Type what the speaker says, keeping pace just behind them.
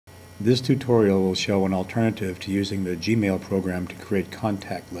This tutorial will show an alternative to using the Gmail program to create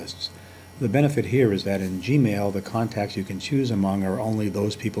contact lists. The benefit here is that in Gmail, the contacts you can choose among are only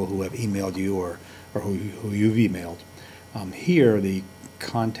those people who have emailed you or who you've emailed. Here, the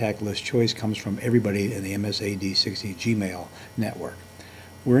contact list choice comes from everybody in the MSAD60 Gmail network.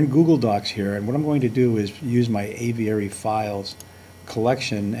 We're in Google Docs here, and what I'm going to do is use my aviary files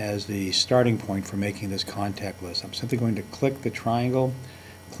collection as the starting point for making this contact list. I'm simply going to click the triangle,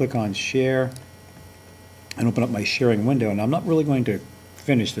 click on Share, and open up my sharing window. And I'm not really going to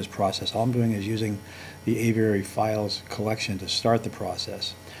finish this process. All I'm doing is using the aviary files collection to start the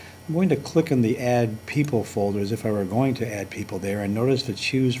process. I'm going to click on the Add People folder as if I were going to add people there, and notice the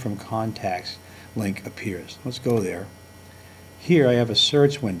Choose from Contacts link appears. Let's go there. Here I have a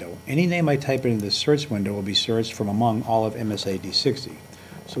search window. Any name I type into the search window will be searched from among all of MSAD60.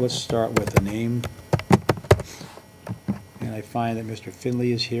 So let's start with the name. And I find that Mr.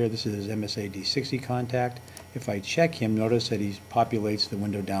 Finley is here. This is his MSAD60 contact. If I check him, notice that he populates the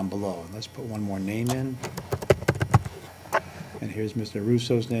window down below. And let's put one more name in. And here's Mr.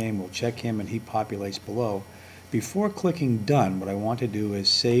 Russo's name. We'll check him and he populates below. Before clicking Done, what I want to do is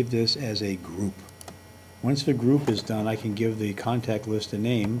save this as a group. Once the group is done, I can give the contact list a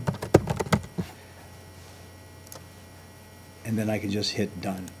name, and then I can just hit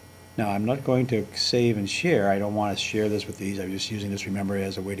Done. Now, I'm not going to save and share. I don't want to share this with these. I'm just using this, remember,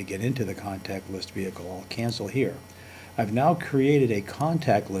 as a way to get into the contact list vehicle. I'll cancel here. I've now created a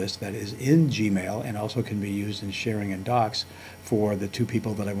contact list that is in Gmail and also can be used in sharing in Docs for the two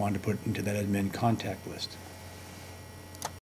people that I want to put into that admin contact list.